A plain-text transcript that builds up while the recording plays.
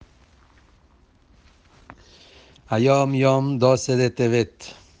Hayom Yom 12 de Tevet.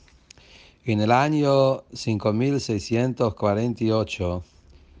 En el año 5648,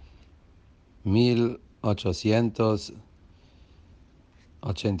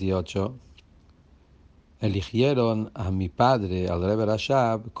 1888, eligieron a mi padre, al Rebbe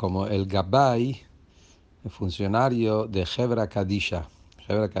Rashab, como el Gabbai, el funcionario de Hebra Kadisha.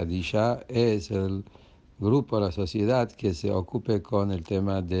 Hebra Kadisha es el grupo, la sociedad que se ocupe con el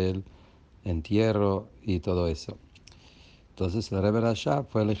tema del entierro y todo eso. Entonces el Rebbe Rashab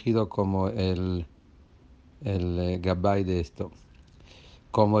fue elegido como el Gabbai de esto.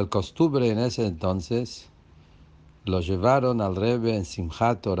 Como el costumbre en ese entonces, lo llevaron al Rebbe en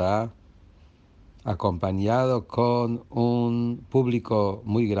Simchat Torah, acompañado con un público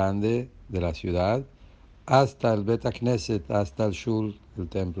muy grande de la ciudad, hasta el Bet Knesset, hasta el Shul, el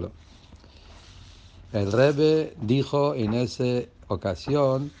templo. El Rebbe dijo en esa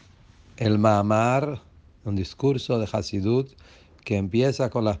ocasión el Ma'amar, un discurso de Hasidut, que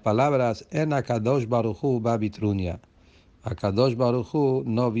empieza con las palabras En Akadosh Baruch Hu ba bitrunya. Akadosh Baruch Hu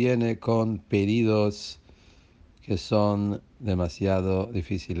no viene con pedidos que son demasiado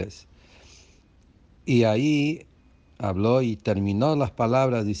difíciles. Y ahí habló y terminó las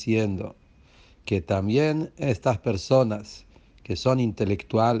palabras diciendo que también estas personas que son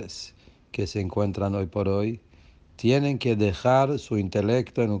intelectuales, que se encuentran hoy por hoy, tienen que dejar su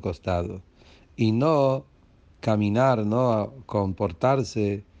intelecto en un costado y no caminar, no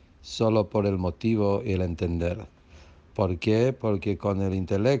comportarse solo por el motivo y el entender. ¿Por qué? Porque con el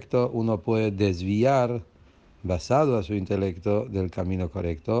intelecto uno puede desviar, basado a su intelecto, del camino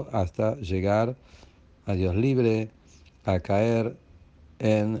correcto hasta llegar a Dios libre, a caer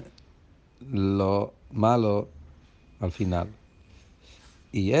en lo malo al final.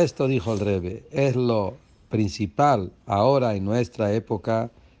 Y esto, dijo el Rebbe, es lo principal ahora en nuestra época,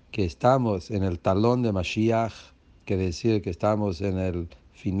 que estamos en el talón de Mashiach, que decir que estamos en el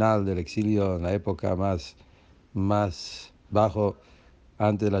final del exilio, en la época más bajo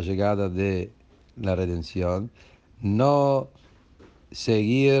antes de la llegada de la redención. No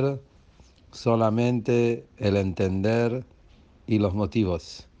seguir solamente el entender y los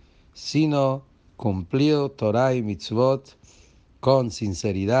motivos, sino cumplir Torah y mitzvot con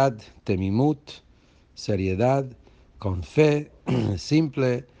sinceridad, temimut, seriedad, con fe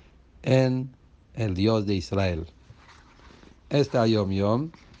simple en el Dios de Israel. Este Hayom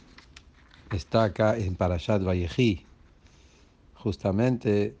Yom está acá en Parashat Vayechi,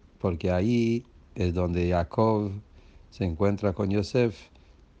 justamente porque ahí es donde Jacob se encuentra con Yosef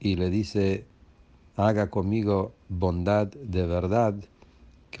y le dice: haga conmigo bondad de verdad,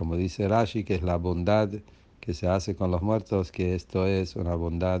 como dice Rashi, que es la bondad que se hace con los muertos, que esto es una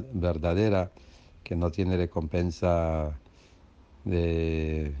bondad verdadera, que no tiene recompensa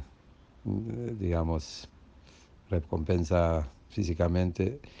de, digamos, recompensa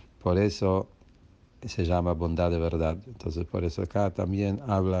físicamente. Por eso se llama bondad de verdad. Entonces, por eso acá también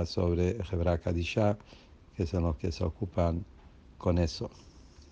habla sobre Hebra Kadisha, que son los que se ocupan con eso.